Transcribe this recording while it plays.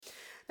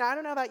Now, I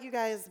don't know about you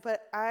guys,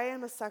 but I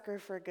am a sucker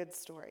for a good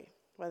story,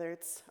 whether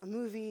it's a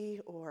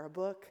movie or a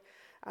book.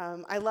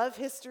 I love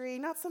history,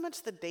 not so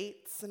much the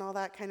dates and all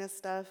that kind of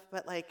stuff,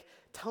 but like,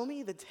 tell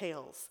me the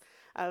tales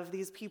of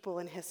these people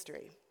in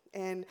history.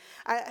 And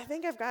I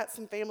think I've got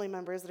some family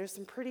members that are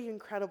some pretty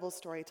incredible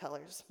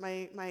storytellers.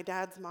 My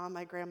dad's mom,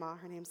 my grandma,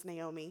 her name's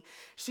Naomi.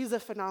 She's a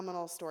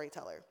phenomenal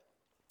storyteller.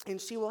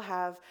 And she will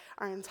have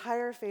our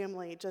entire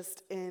family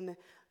just in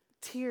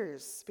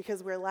tears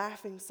because we're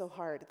laughing so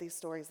hard at these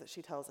stories that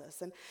she tells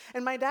us.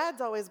 And my dad's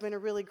always been a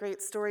really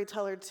great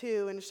storyteller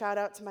too, and shout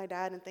out to my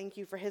dad and thank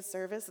you for his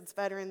service. It's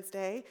Veterans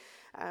Day.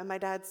 My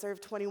dad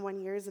served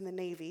 21 years in the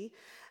Navy.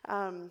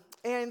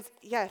 And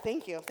yeah,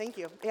 thank you.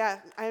 Yeah,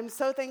 I'm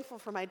so thankful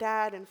for my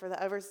dad and for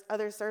the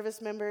other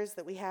service members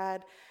that we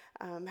had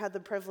the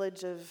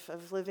privilege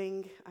of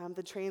living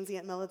the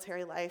transient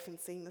military life and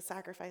seeing the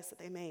sacrifice that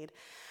they made.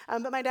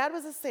 But my dad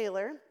was a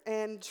sailor,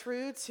 and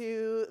true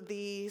to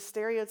the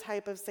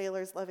stereotype of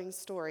sailors loving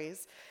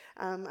stories,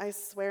 I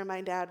swear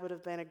my dad would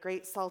have been a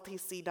great salty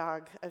sea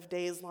dog of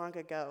days long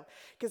ago,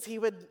 because he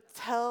would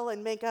tell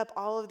and make up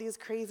all of these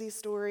crazy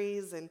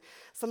stories, and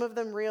some of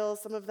them real,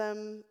 some of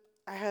them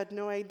I had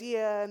no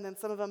idea, and then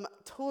some of them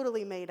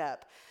totally made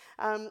up.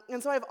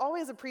 And so I've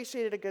always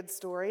appreciated a good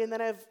story, and then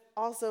I've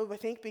also, I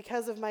think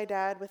because of my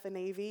dad with the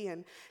Navy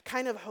and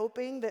kind of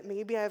hoping that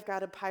maybe I've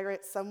got a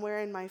pirate somewhere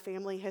in my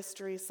family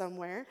history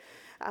somewhere.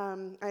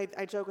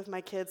 I joke with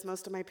my kids,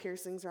 most of my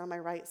piercings are on my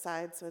right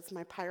side, so it's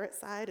my pirate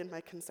side and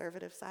my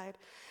conservative side.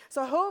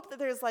 So I hope that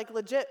there's like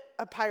legit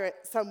a pirate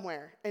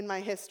somewhere in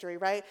my history,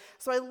 right?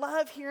 So I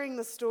love hearing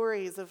the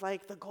stories of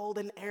like the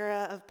golden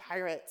era of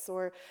pirates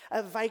or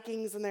of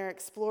Vikings and their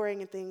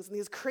exploring and things and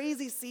these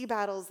crazy sea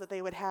battles that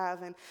they would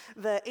have and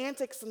the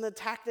antics and the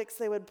tactics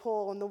they would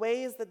pull and the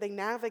ways that they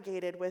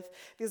navigated with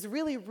these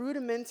really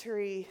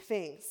rudimentary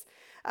things.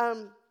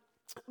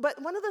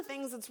 But one of the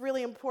things that's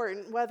really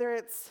important, whether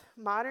it's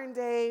modern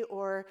day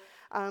or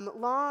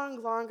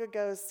long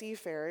ago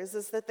seafarers,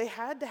 is that they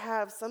had to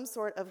have some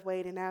sort of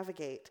way to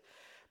navigate,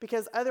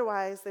 because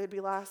otherwise they would be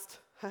lost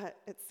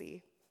at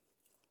sea.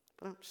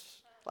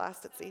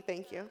 Lost at sea,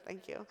 thank you.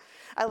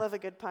 I love a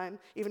good pun,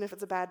 even if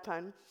it's a bad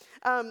pun.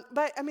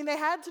 But I mean, they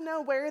had to know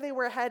where they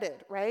were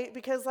headed, right?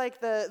 Because like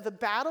the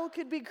battle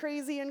could be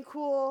crazy and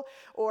cool,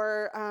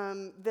 or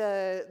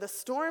the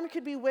storm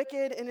could be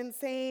wicked and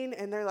insane,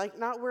 and they're like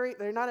not worried,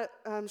 they're not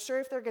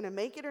sure if they're gonna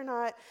make it or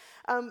not.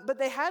 But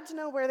they had to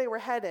know where they were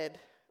headed,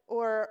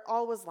 or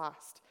all was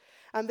lost.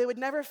 They would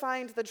never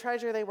find the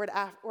treasure they were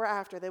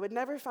after. They would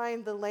never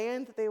find the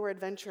land that they were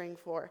adventuring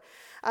for.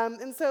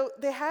 And so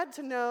they had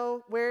to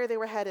know where they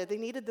were headed. They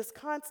needed this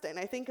constant.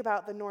 I think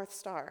about the North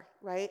Star,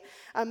 right?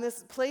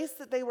 This place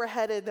that they were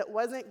headed that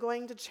wasn't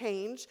going to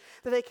change,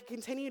 that they could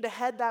continue to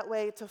head that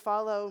way to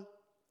follow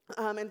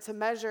and to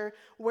measure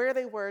where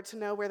they were, to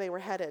know where they were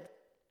headed.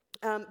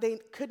 They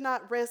could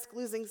not risk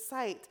losing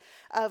sight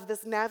of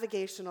this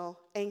navigational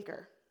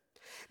anchor.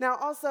 Now,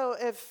 also,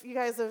 if you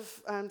guys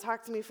have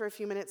talked to me for a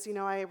few minutes, you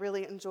know I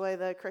really enjoy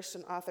the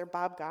Christian author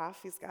Bob Goff.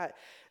 He's got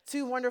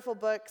 2 wonderful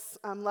books,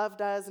 Love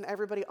Does and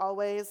Everybody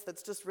Always,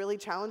 that's just really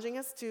challenging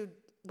us to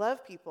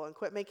love people and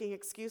quit making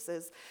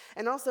excuses,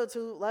 and also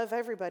to love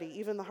everybody,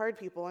 even the hard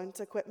people, and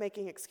to quit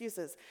making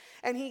excuses.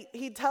 And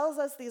he tells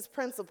us these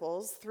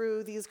principles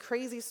through these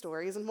crazy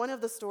stories, and one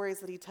of the stories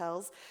that he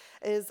tells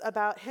is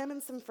about him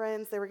and some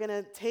friends. They were going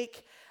to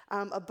take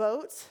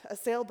a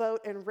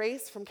sailboat, and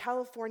race from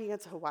California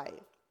to Hawaii.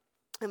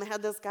 And they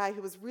had this guy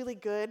who was really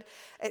good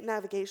at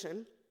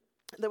navigation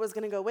that was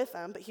going to go with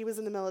them, but he was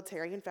in the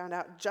military and found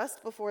out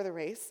just before the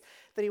race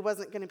that he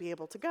wasn't going to be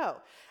able to go.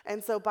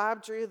 And so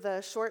Bob drew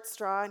the short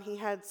straw, and he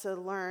had to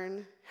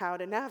learn how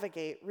to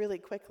navigate really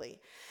quickly.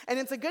 And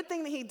it's a good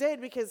thing that he did,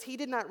 because he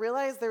did not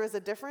realize there was a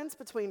difference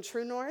between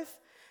true north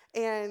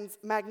and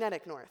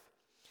magnetic north.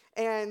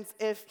 And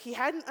if he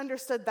hadn't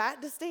understood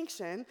that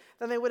distinction,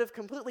 then they would have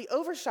completely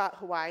overshot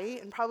Hawaii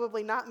and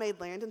probably not made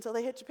land until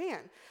they hit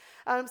Japan.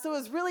 So it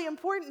was really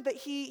important that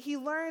he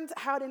learned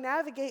how to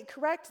navigate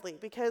correctly,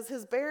 because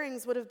his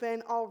bearings would have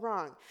been all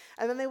wrong.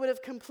 And then they would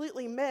have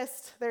completely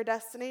missed their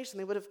destination.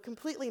 They would have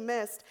completely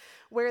missed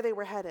where they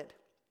were headed.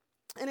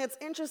 And it's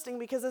interesting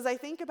because as I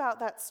think about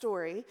that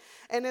story,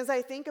 and as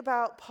I think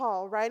about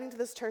Paul writing to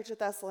this church at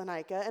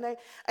Thessalonica, and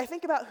I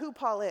think about who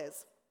Paul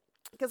is,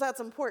 because that's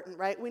important,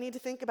 right? We need to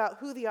think about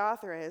who the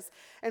author is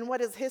and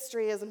what his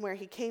history is and where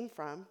he came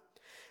from.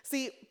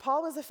 See,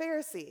 Paul was a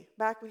Pharisee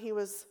back when he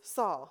was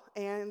Saul,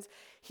 and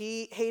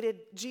he hated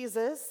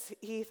Jesus.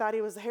 He thought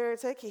he was a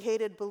heretic. He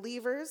hated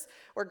believers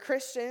or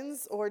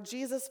Christians or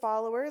Jesus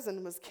followers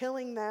and was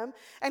killing them,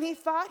 and he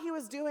thought he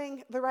was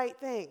doing the right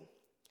thing.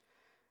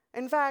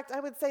 In fact, I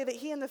would say that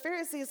he and the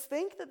Pharisees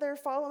think that they're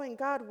following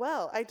God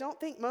well. I don't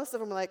think most of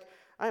them are like,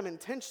 I'm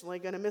intentionally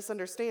going to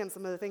misunderstand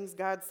some of the things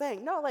God's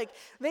saying. No, like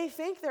they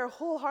think they're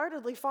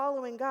wholeheartedly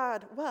following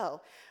God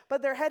well,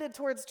 but they're headed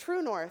towards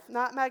true north,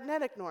 not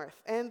magnetic north,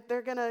 and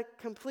they're going to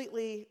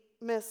completely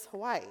miss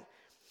Hawaii.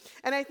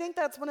 And I think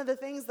that's one of the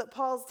things that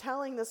Paul's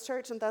telling this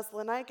church in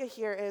Thessalonica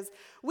here is,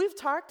 we've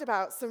talked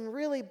about some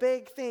really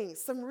big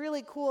things, some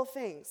really cool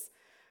things,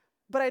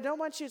 but I don't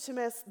want you to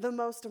miss the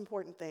most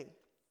important thing.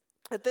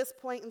 At this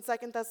point in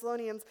 2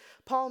 Thessalonians,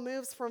 Paul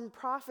moves from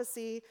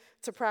prophecy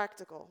to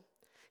practical.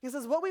 He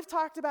says, what we've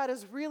talked about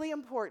is really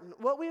important.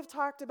 What we've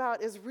talked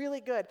about is really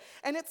good.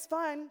 And it's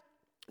fun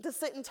to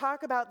sit and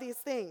talk about these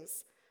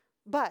things.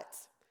 But,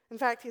 in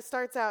fact, he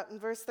starts out in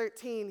verse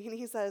 13, and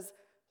he says,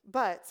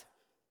 but.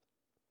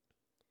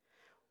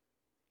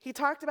 He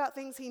talked about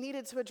things he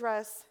needed to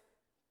address,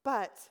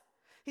 but.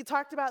 He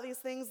talked about these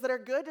things that are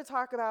good to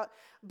talk about,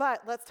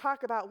 but let's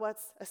talk about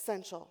what's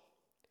essential.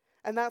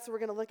 And that's what we're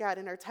going to look at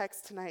in our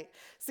text tonight.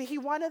 See, he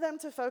wanted them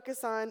to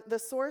focus on the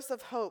source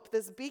of hope,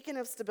 this beacon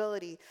of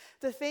stability,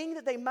 the thing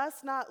that they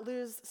must not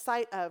lose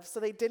sight of so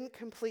they didn't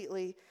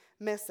completely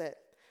miss it.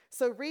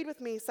 So read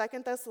with me 2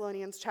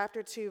 Thessalonians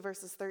chapter 2,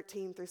 verses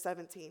 13 through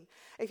 17.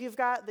 If you've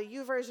got the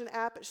YouVersion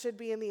app, it should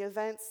be in the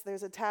events.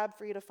 There's a tab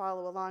for you to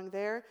follow along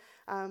there,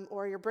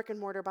 or your brick and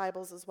mortar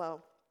Bibles as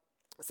well.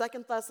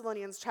 2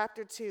 Thessalonians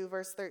chapter 2,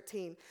 verse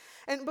 13.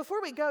 And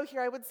before we go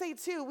here, I would say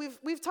too,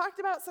 we've talked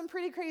about some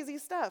pretty crazy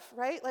stuff,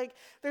 right? Like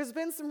there's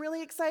been some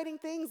really exciting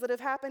things that have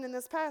happened in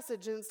this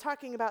passage, and it's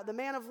talking about the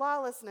man of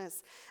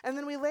lawlessness. And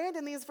then we land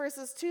in these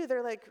verses too,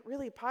 they're like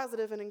really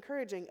positive and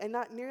encouraging and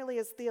not nearly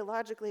as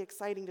theologically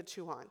exciting to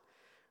chew on,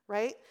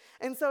 right?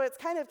 And so it's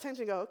kind of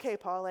tempting to go, okay,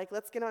 Paul, like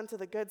let's get on to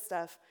the good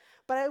stuff.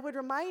 But I would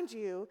remind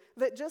you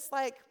that just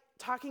like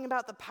talking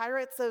about the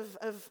pirates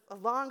of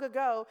long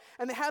ago,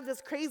 and they have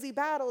this crazy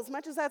battle, as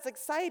much as that's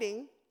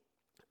exciting,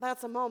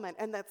 that's a moment,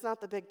 and that's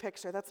not the big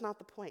picture. That's not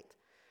the point,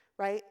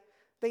 right?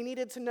 They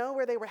needed to know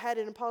where they were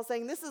headed, and Paul's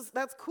saying,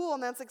 that's cool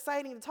and that's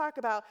exciting to talk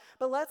about,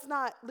 but let's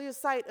not lose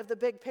sight of the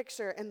big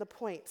picture and the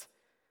point.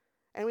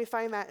 And we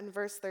find that in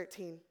verse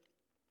 13.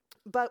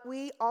 But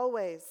we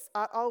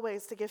ought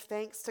always to give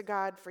thanks to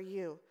God for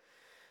you,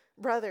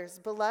 brothers,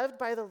 beloved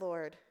by the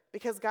Lord,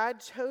 because God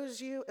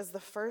chose you as the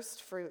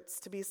first fruits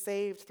to be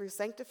saved through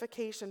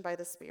sanctification by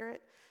the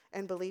Spirit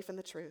and belief in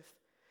the truth.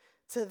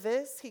 To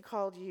this he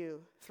called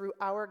you through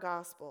our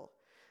gospel,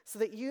 so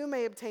that you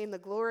may obtain the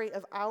glory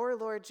of our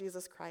Lord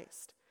Jesus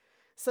Christ.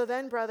 So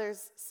then,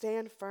 brothers,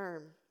 stand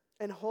firm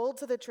and hold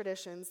to the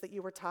traditions that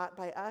you were taught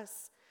by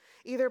us,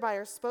 either by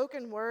our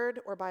spoken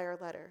word or by our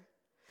letter.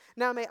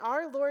 Now may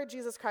our Lord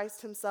Jesus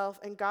Christ himself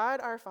and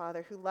God our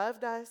Father, who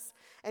loved us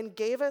and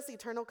gave us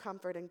eternal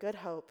comfort and good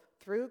hope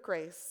through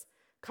grace,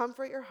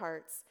 comfort your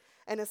hearts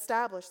and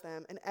establish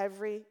them in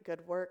every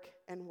good work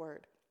and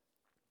word.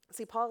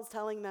 See, Paul's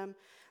telling them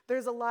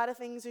there's a lot of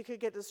things you could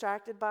get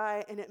distracted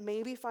by, and it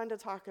may be fun to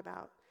talk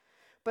about,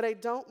 but I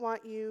don't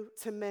want you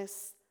to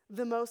miss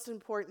the most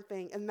important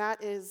thing, and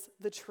that is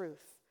the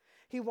truth.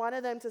 He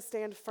wanted them to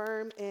stand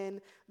firm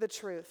in the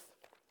truth.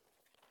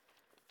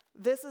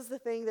 This is the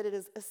thing that it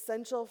is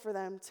essential for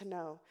them to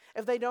know.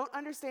 If they don't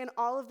understand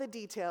all of the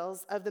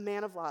details of the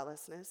man of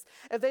lawlessness,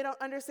 if they don't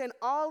understand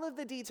all of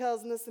the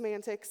details and the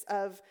semantics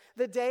of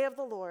the day of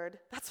the Lord,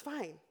 that's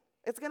fine.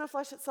 It's going to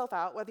flesh itself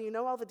out, whether you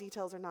know all the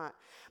details or not.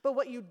 But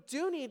what you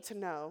do need to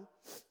know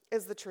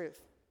is the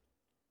truth.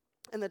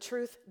 And the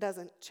truth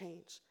doesn't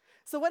change.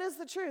 So what is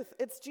the truth?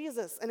 It's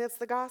Jesus, and it's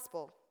the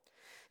gospel.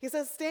 He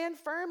says, stand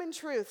firm in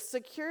truth,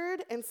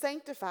 secured and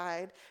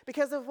sanctified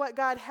because of what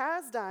God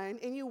has done,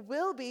 and you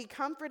will be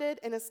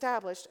comforted and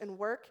established in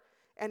work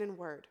and in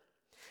word.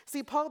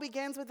 See, Paul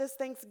begins with this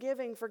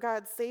thanksgiving for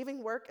God's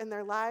saving work in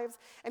their lives,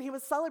 and he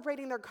was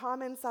celebrating their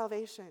common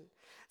salvation,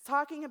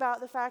 talking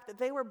about the fact that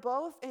they were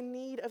both in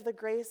need of the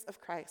grace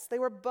of Christ. They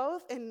were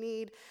both in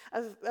need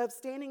of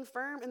standing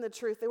firm in the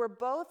truth. They were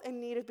both in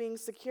need of being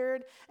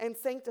secured and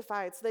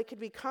sanctified so they could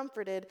be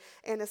comforted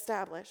and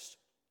established.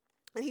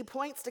 And he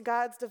points to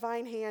God's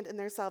divine hand in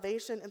their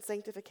salvation and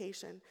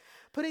sanctification,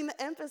 putting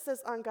the emphasis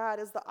on God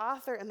as the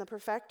author and the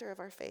perfecter of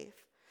our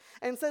faith,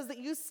 and says that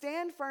you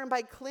stand firm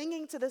by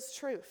clinging to this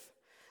truth,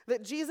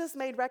 that Jesus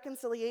made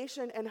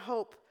reconciliation and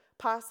hope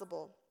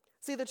possible.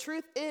 See, the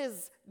truth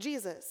is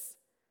Jesus.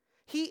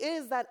 He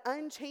is that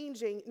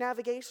unchanging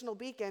navigational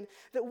beacon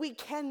that we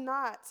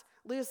cannot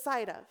lose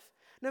sight of.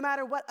 No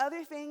matter what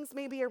other things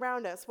may be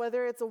around us,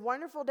 whether it's a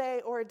wonderful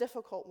day or a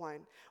difficult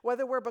one,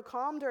 whether we're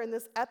becalmed or in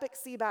this epic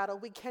sea battle,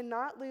 we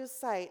cannot lose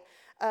sight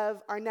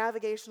of our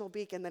navigational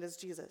beacon that is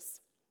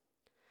Jesus.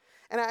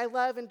 And I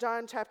love in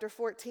John chapter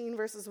 14,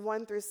 verses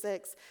 1 through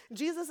 6,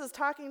 Jesus is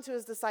talking to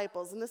his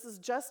disciples, and this is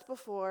just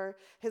before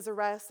his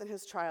arrest and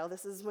his trial.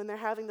 This is when they're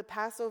having the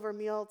Passover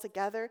meal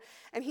together,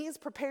 and he's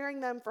preparing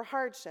them for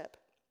hardship.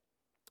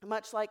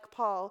 Much like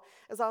Paul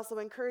is also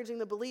encouraging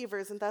the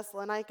believers in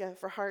Thessalonica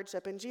for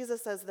hardship. And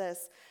Jesus says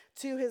this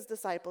to his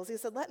disciples. He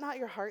said, let not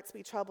your hearts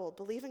be troubled.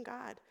 Believe in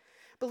God.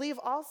 Believe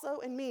also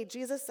in me.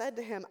 Jesus said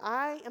to him,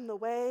 I am the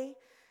way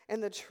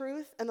and the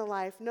truth and the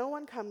life. No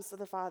one comes to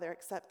the Father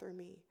except through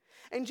me.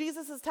 And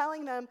Jesus is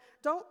telling them,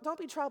 don't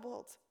be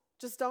troubled.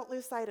 Just don't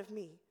lose sight of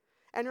me.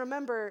 And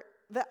remember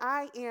that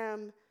I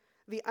am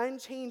the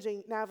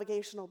unchanging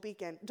navigational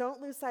beacon.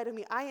 Don't lose sight of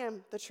me. I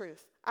am the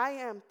truth. I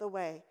am the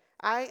way.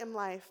 I am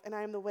life, and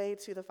I am the way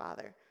to the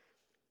Father.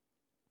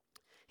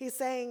 He's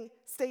saying,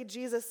 stay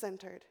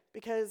Jesus-centered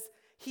because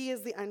he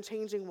is the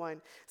unchanging one.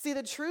 See,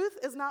 the truth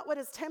is not what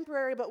is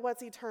temporary, but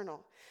what's eternal.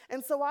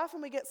 And so often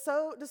we get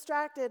so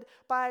distracted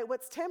by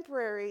what's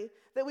temporary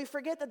that we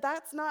forget that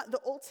that's not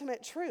the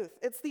ultimate truth.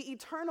 It's the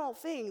eternal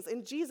things,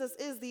 and Jesus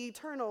is the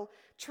eternal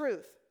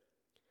truth.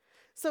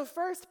 So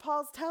first,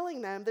 Paul's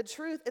telling them the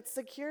truth, it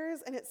secures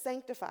and it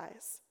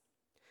sanctifies.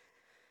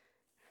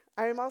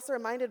 I am also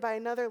reminded by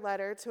another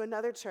letter to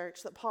another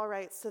church that Paul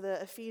writes to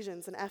the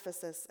Ephesians in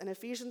Ephesus, in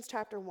Ephesians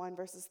chapter 1,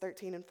 verses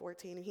 13 and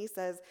 14. And he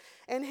says,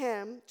 in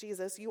him,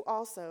 Jesus, you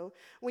also,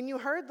 when you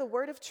heard the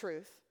word of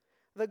truth,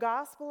 the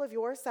gospel of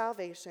your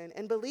salvation,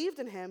 and believed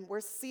in him,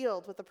 were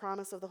sealed with the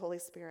promise of the Holy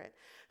Spirit,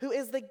 who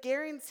is the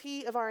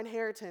guarantee of our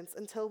inheritance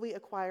until we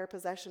acquire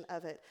possession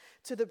of it,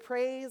 to the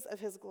praise of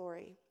his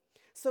glory.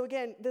 So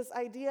again, this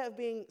idea of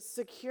being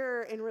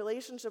secure in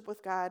relationship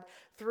with God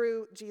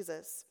through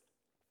Jesus.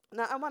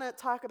 Now, I want to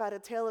talk about a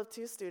tale of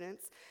two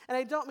students, and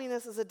I don't mean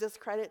this as a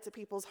discredit to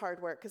people's hard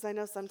work, because I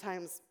know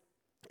sometimes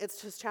it's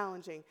just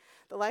challenging.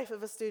 The life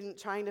of a student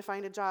trying to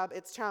find a job,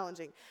 it's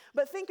challenging.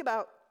 But think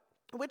about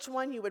which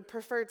one you would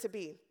prefer to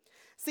be.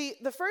 See,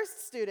 the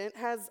first student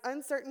has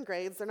uncertain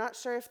grades. They're not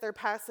sure if they're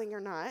passing or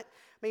not.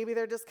 Maybe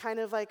they're just kind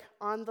of like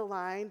on the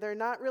line. They're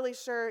not really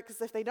sure, because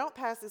if they don't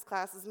pass these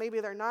classes, maybe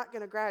they're not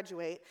going to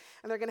graduate,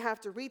 and they're going to have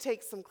to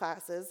retake some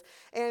classes,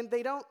 and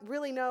they don't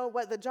really know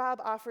what the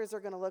job offers are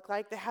going to look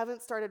like. They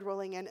haven't started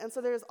rolling in, and so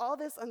there's all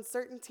this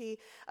uncertainty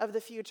of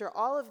the future,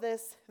 all of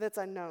this that's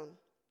unknown.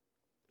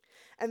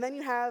 And then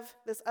you have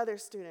this other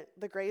student.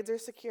 The grades are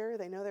secure.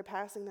 They know they're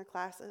passing their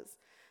classes.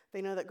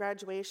 They know that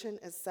graduation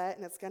is set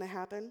and it's going to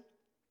happen.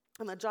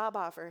 And the job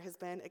offer has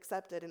been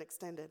accepted and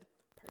extended.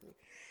 Pardon me.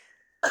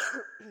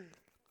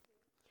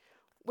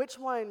 Which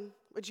one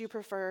would you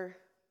prefer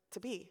to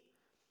be?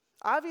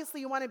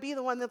 Obviously, you want to be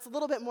the one that's a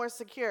little bit more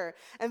secure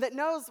and that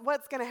knows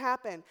what's going to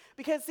happen.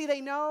 Because, see,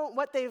 they know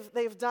what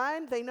they've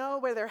done. They know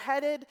where they're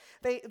headed.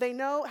 They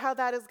know how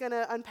that is going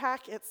to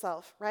unpack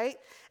itself, right?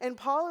 And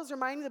Paul is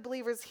reminding the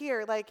believers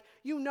here, like,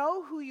 you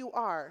know who you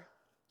are.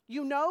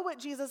 You know what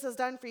Jesus has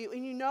done for you,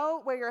 and you know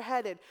where you're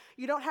headed.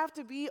 You don't have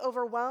to be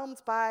overwhelmed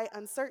by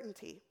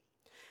uncertainty.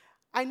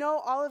 I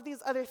know all of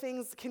these other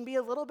things can be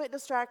a little bit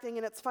distracting,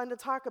 and it's fun to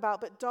talk about,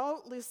 but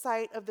don't lose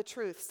sight of the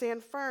truth.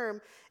 Stand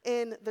firm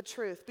in the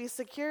truth. Be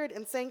secured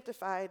and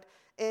sanctified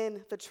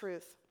in the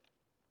truth.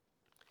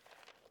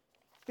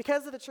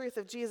 Because of the truth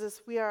of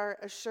Jesus, we are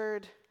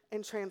assured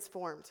and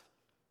transformed.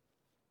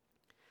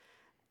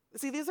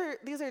 See, these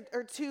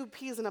are two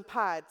peas in a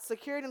pod,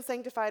 secured and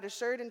sanctified,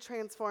 assured and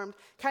transformed,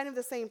 kind of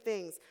the same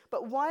things.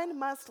 But one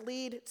must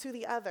lead to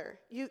the other.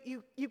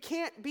 You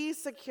can't be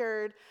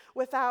secured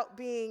without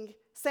being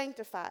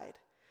sanctified,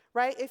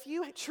 right? If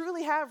you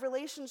truly have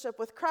relationship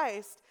with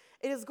Christ,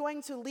 it is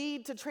going to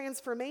lead to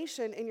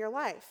transformation in your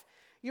life.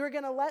 You are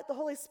going to let the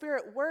Holy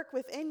Spirit work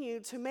within you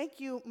to make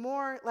you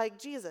more like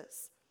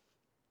Jesus.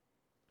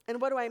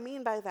 And what do I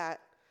mean by that?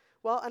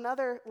 Well,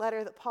 another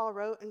letter that Paul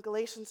wrote in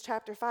Galatians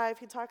chapter 5,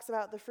 he talks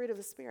about the fruit of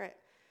the Spirit.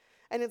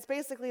 And it's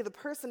basically the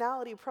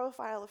personality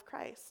profile of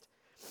Christ.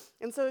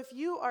 And so if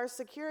you are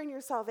secure in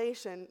your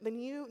salvation, then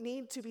you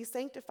need to be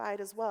sanctified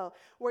as well,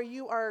 where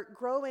you are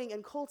growing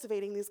and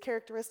cultivating these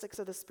characteristics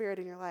of the Spirit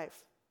in your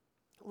life.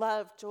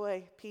 Love,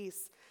 joy,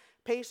 peace,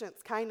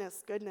 patience,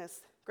 kindness,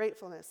 goodness,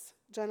 gratefulness,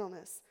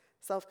 gentleness,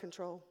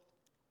 self-control.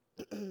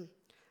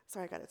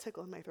 Sorry, I got a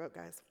tickle in my throat,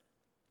 guys.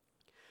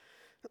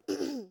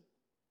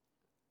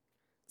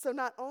 So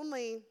not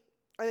only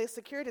are they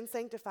secured and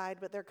sanctified,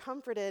 but they're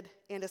comforted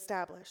and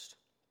established.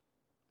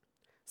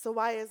 So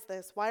why is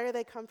this? Why are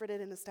they comforted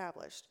and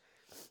established?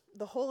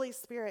 The Holy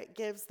Spirit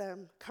gives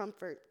them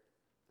comfort,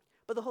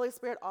 but the Holy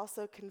Spirit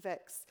also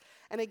convicts.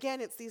 And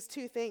again, it's these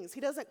two things. He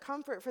doesn't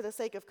comfort for the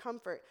sake of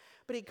comfort,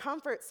 but he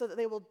comforts so that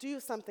they will do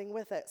something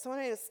with it. So when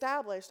I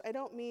established, I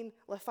don't mean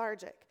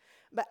lethargic,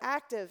 but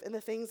active in the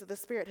things that the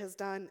Spirit has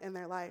done in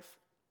their life.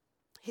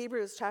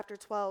 Hebrews chapter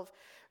 12,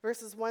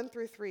 verses 1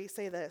 through 3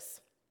 say this.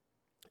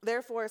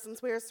 Therefore,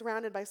 since we are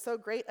surrounded by so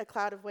great a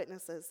cloud of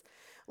witnesses,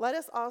 let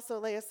us also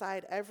lay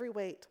aside every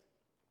weight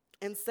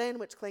and sin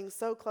which clings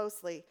so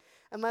closely,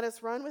 and let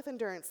us run with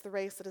endurance the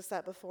race that is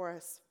set before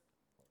us,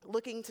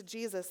 looking to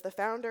Jesus, the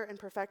founder and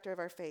perfecter of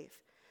our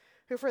faith,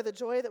 who for the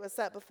joy that was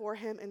set before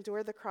him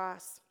endured the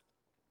cross,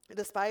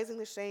 despising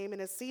the shame,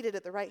 and is seated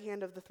at the right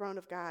hand of the throne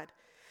of God.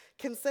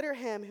 Consider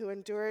him who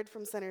endured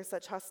from sinners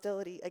such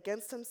hostility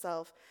against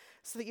himself,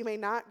 so that you may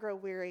not grow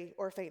weary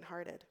or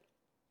faint-hearted.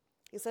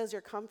 He says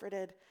you're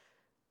comforted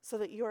so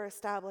that you are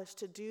established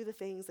to do the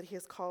things that he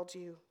has called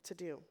you to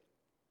do.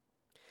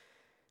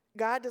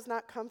 God does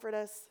not comfort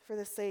us for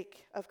the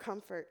sake of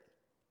comfort.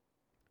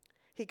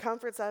 He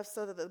comforts us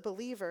so that the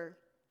believer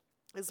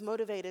is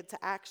motivated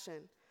to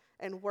action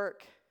and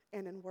work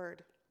and in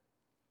word.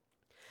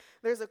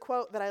 There's a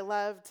quote that I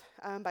loved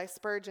by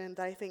Spurgeon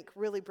that I think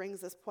really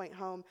brings this point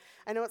home.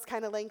 I know it's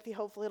kind of lengthy.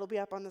 Hopefully it'll be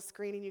up on the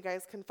screen and you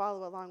guys can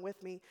follow along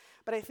with me.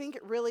 But I think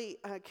it really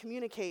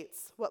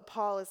communicates what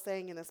Paul is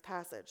saying in this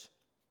passage.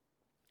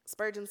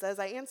 Spurgeon says,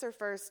 I answer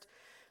first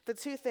the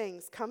two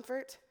things,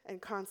 comfort and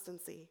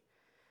constancy.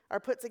 are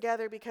put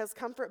together because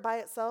comfort by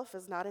itself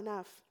is not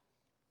enough.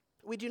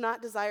 We do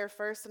not desire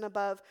first and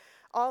above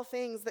all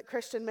things that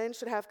Christian men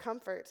should have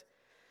comfort.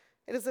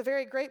 It is a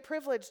very great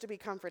privilege to be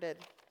comforted,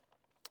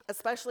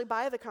 especially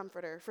by the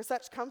Comforter, for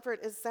such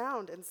comfort is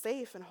sound and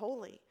safe and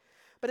holy.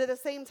 But at the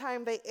same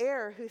time, they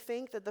err who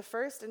think that the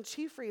first and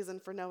chief reason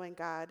for knowing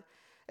God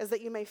is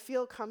that you may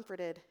feel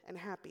comforted and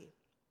happy.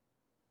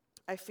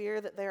 I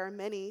fear that there are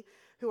many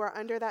who are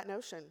under that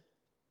notion.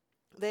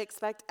 They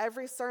expect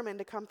every sermon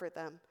to comfort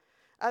them.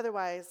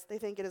 Otherwise, they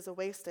think it is a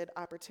wasted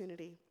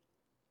opportunity.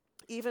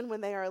 Even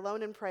when they are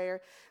alone in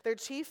prayer, their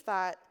chief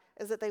thought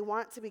is that they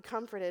want to be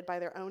comforted by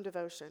their own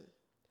devotion.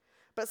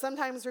 But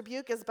sometimes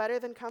rebuke is better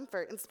than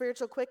comfort, and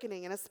spiritual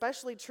quickening, and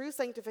especially true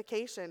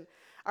sanctification,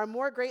 are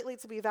more greatly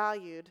to be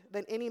valued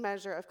than any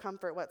measure of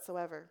comfort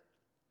whatsoever.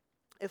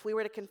 If we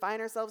were to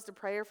confine ourselves to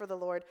prayer for the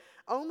Lord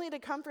only to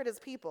comfort his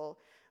people,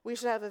 we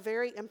should have a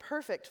very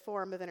imperfect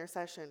form of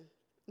intercession.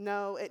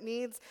 No, it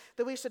needs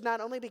that we should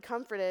not only be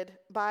comforted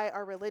by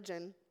our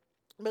religion,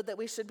 but that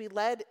we should be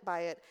led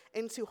by it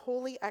into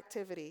holy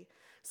activity,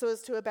 so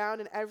as to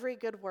abound in every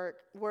good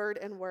word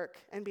and work,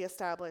 and be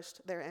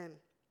established therein.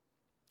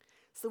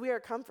 So we are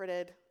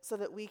comforted so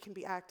that we can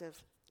be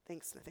active.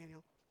 Thanks,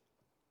 Nathaniel.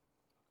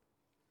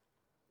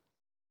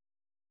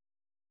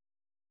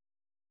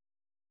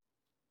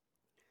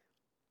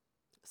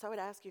 So I would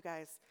ask you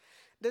guys,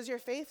 does your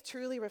faith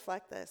truly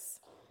reflect this?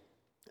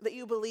 That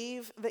you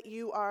believe that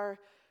you are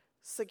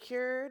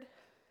secured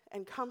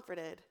and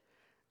comforted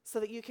so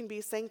that you can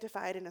be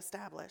sanctified and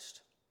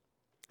established?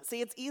 See,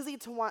 it's easy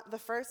to want the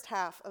first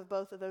half of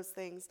both of those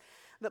things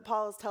that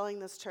Paul is telling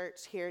this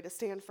church here to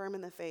stand firm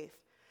in the faith.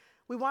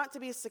 We want to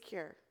be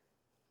secure.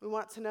 We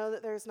want to know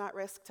that there's not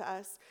risk to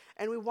us,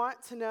 and we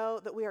want to know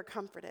that we are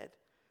comforted.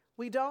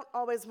 We don't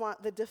always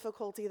want the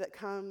difficulty that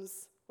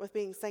comes with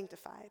being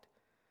sanctified,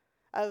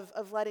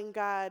 of letting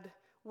God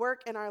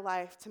work in our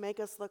life to make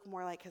us look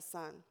more like his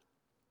son.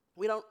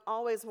 We don't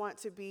always want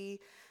to be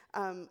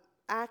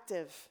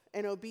active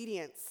in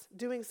obedience,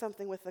 doing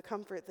something with the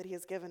comfort that he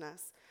has given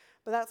us.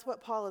 But that's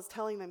what Paul is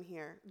telling them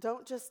here.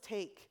 Don't just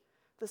take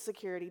the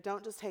security,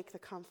 don't just take the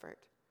comfort,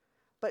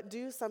 but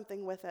do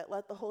something with it.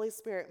 Let the Holy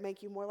Spirit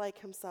make you more like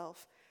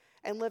himself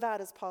and live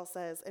out, as Paul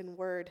says, in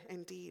word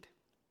and deed.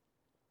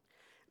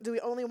 Do we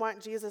only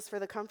want Jesus for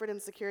the comfort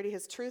and security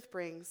his truth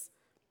brings,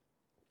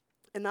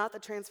 and not the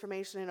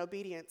transformation and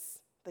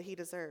obedience that he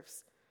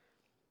deserves?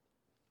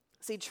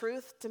 See,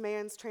 truth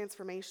demands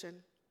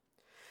transformation.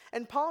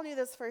 And Paul knew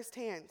this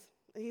firsthand.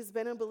 He's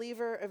been a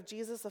believer of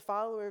Jesus, a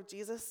follower of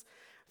Jesus,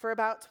 for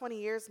about 20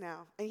 years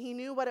now. And he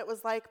knew what it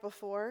was like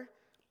before,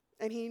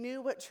 and he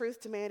knew what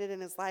truth demanded in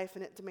his life,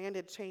 and it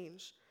demanded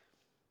change.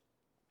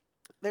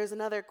 There's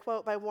another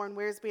quote by Warren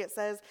Wiersbe. It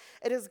says,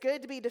 "It is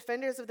good to be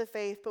defenders of the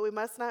faith, but we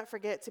must not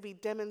forget to be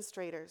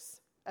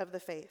demonstrators of the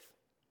faith."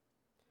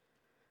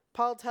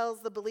 Paul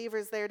tells the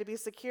believers there to be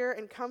secure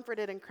and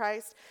comforted in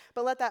Christ,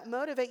 but let that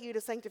motivate you to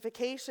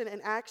sanctification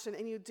and action,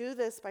 and you do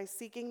this by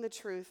seeking the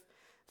truth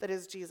that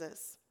is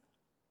Jesus.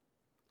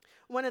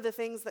 One of the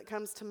things that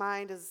comes to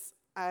mind as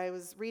I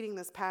was reading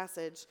this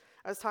passage,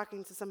 I was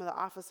talking to some of the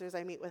officers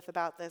I meet with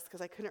about this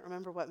because I couldn't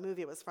remember what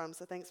movie it was from,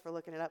 so thanks for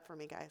looking it up for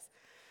me, guys.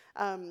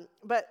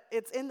 But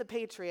it's in The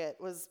Patriot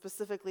was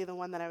specifically the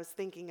one that I was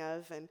thinking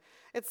of, and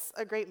it's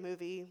a great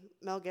movie,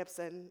 Mel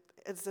Gibson.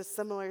 It's a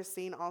similar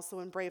scene also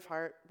in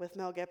Braveheart with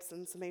Mel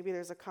Gibson, so maybe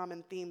there's a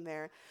common theme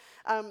there.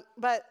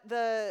 But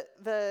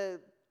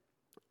the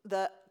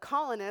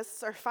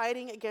colonists are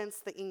fighting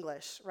against the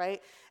English,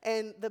 right?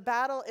 And the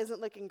battle isn't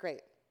looking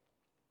great.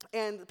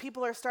 And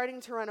people are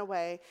starting to run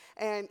away,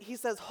 and he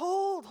says,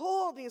 hold,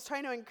 and he's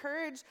trying to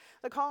encourage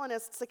the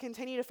colonists to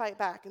continue to fight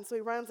back. And so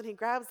he runs and he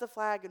grabs the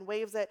flag and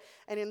waves it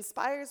and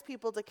inspires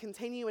people to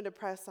continue and to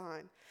press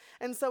on.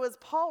 And so as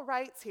Paul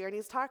writes here, and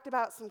he's talked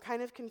about some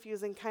kind of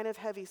confusing, kind of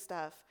heavy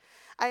stuff,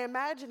 I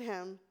imagine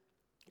him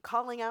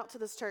calling out to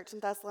this church in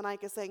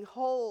Thessalonica saying,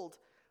 hold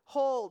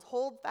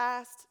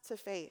fast to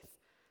faith.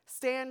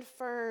 Stand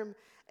firm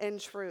in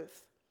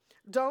truth.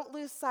 Don't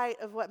lose sight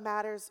of what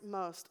matters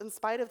most, in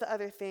spite of the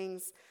other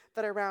things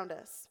that are around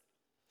us.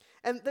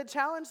 And the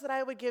challenge that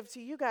I would give to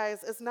you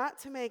guys is not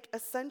to make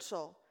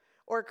essential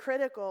or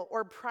critical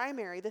or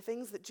primary the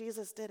things that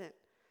Jesus didn't.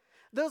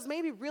 Those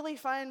may be really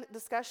fun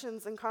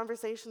discussions and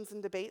conversations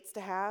and debates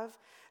to have,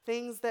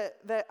 things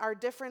that are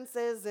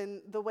differences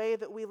in the way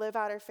that we live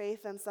out our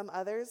faith than some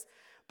others.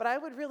 But I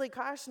would really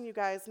caution you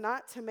guys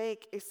not to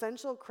make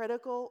essential,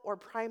 critical, or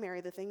primary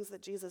the things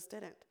that Jesus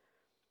didn't.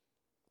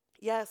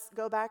 Yes,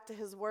 go back to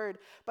his word,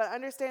 but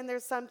understand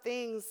there's some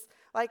things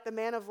like the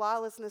man of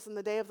lawlessness in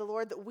the day of the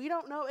Lord that we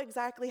don't know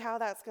exactly how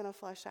that's going to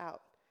flesh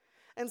out.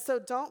 And so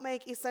don't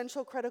make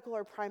essential, critical,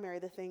 or primary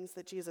the things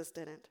that Jesus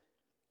didn't.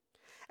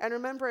 And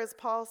remember, as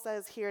Paul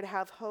says here, to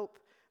have hope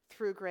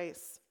through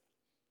grace.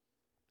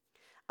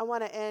 I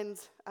want to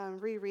end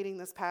rereading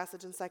this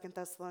passage in 2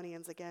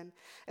 Thessalonians again.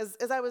 As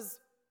I was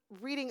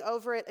reading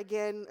over it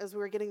again as we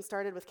were getting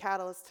started with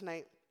Catalyst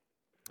tonight,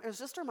 I was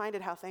just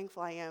reminded how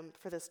thankful I am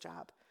for this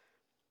job.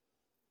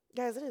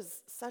 Guys, it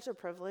is such a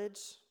privilege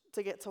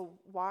to get to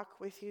walk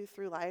with you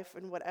through life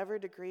in whatever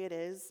degree it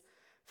is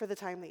for the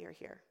time that you're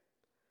here.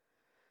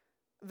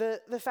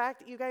 The fact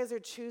that you guys are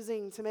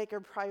choosing to make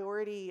a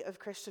priority of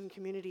Christian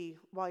community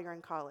while you're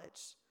in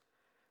college.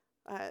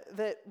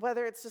 That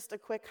whether it's just a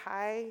quick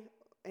hi,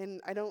 and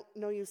I don't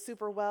know you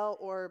super well,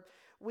 or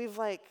we've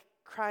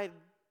cried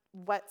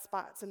wet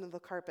spots into the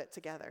carpet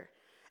together.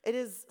 It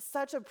is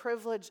such a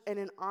privilege and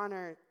an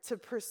honor to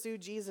pursue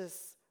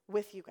Jesus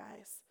with you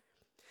guys.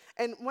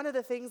 And one of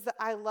the things that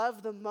I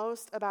love the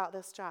most about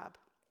this job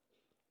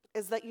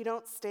is that you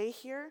don't stay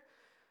here,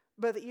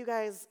 but that you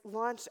guys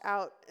launch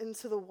out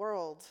into the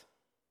world,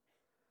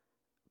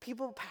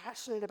 people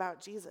passionate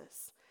about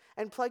Jesus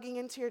and plugging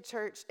into your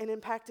church and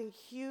impacting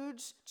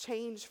huge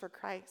change for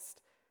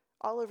Christ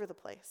all over the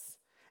place,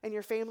 in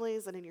your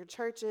families and in your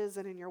churches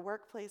and in your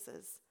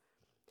workplaces.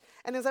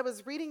 And as I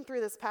was reading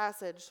through this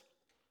passage,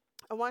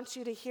 I want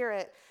you to hear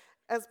it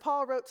as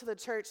Paul wrote to the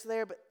church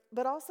there,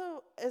 but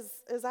also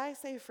as I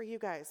say for you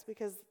guys,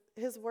 because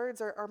his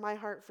words are my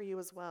heart for you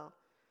as well.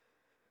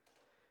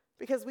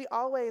 Because we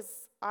always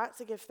ought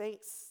to give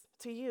thanks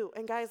to you.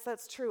 And guys,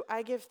 that's true.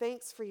 I give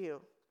thanks for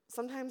you.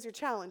 Sometimes you're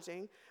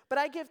challenging, but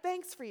I give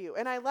thanks for you,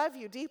 and I love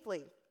you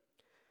deeply.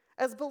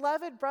 As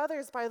beloved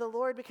brothers by the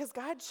Lord, because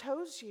God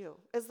chose you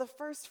as the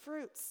first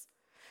fruits.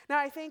 Now,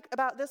 I think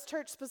about this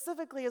church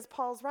specifically as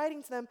Paul's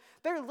writing to them,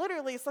 they're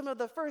literally some of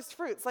the first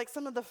fruits, like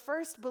some of the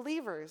first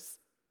believers,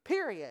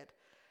 period,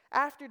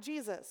 after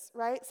Jesus,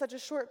 right? Such a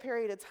short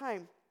period of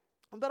time.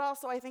 But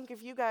also, I think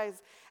of you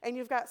guys, and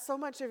you've got so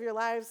much of your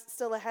lives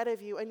still ahead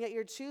of you, and yet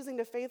you're choosing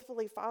to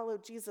faithfully follow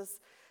Jesus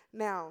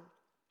now.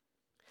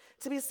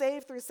 To be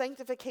saved through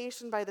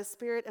sanctification by the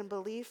Spirit and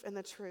belief in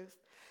the truth.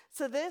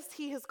 To this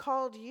he has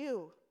called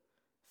you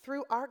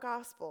through our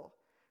gospel,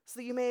 so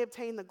that you may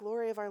obtain the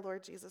glory of our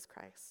Lord Jesus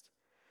Christ.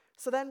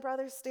 So then,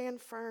 brothers,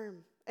 stand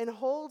firm and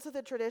hold to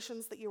the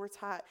traditions that you were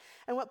taught.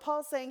 And what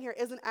Paul's saying here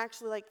isn't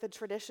actually like the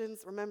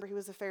traditions. Remember, he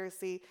was a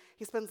Pharisee.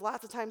 He spends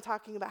lots of time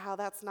talking about how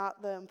that's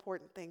not the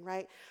important thing,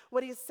 right?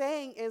 What he's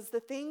saying is the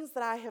things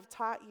that I have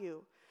taught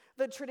you,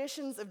 the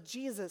traditions of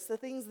Jesus, the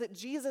things that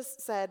Jesus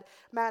said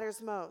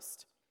matters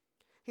most.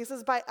 He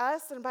says, by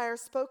us and by our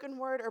spoken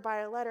word or by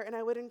a letter. And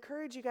I would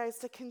encourage you guys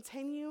to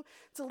continue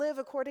to live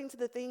according to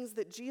the things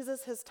that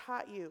Jesus has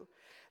taught you,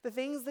 the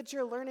things that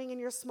you're learning in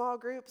your small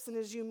groups and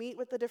as you meet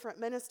with the different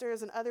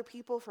ministers and other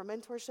people for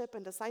mentorship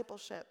and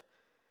discipleship,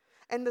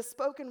 and the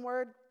spoken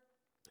word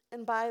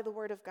and by the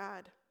word of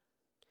God.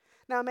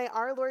 Now may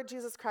our Lord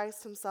Jesus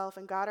Christ himself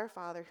and God our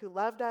Father, who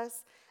loved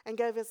us and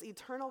gave us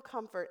eternal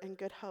comfort and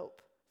good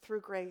hope through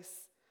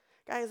grace.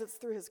 Guys, it's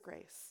through his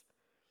grace.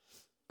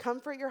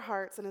 Comfort your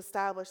hearts and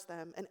establish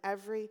them in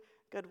every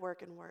good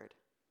work and word.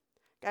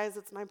 Guys,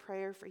 it's my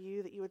prayer for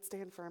you that you would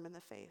stand firm in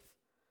the faith,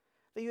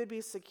 that you would be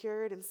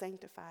secured and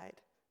sanctified,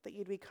 that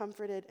you'd be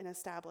comforted and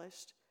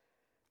established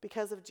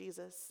because of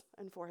Jesus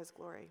and for his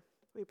glory.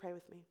 Will you pray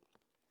with me?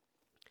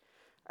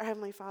 Our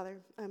Heavenly Father,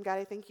 God,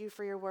 I thank you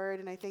for your word,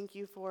 and I thank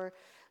you for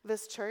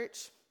this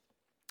church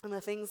and the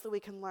things that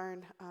we can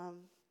learn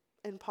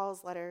in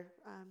Paul's letter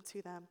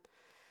to them.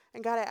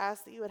 And God, I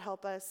ask that you would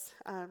help us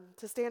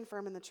to stand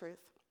firm in the truth,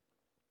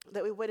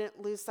 that we wouldn't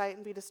lose sight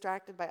and be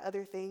distracted by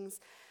other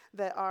things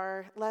that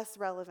are less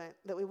relevant,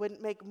 that we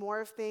wouldn't make more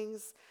of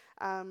things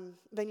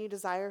than you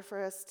desire for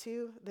us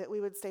to, that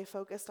we would stay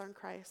focused on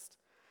Christ,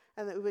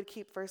 and that we would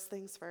keep first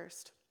things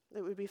first,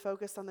 that we would be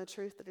focused on the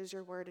truth that is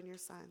your word and your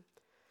Son.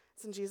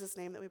 It's in Jesus'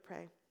 name that we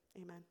pray.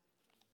 Amen.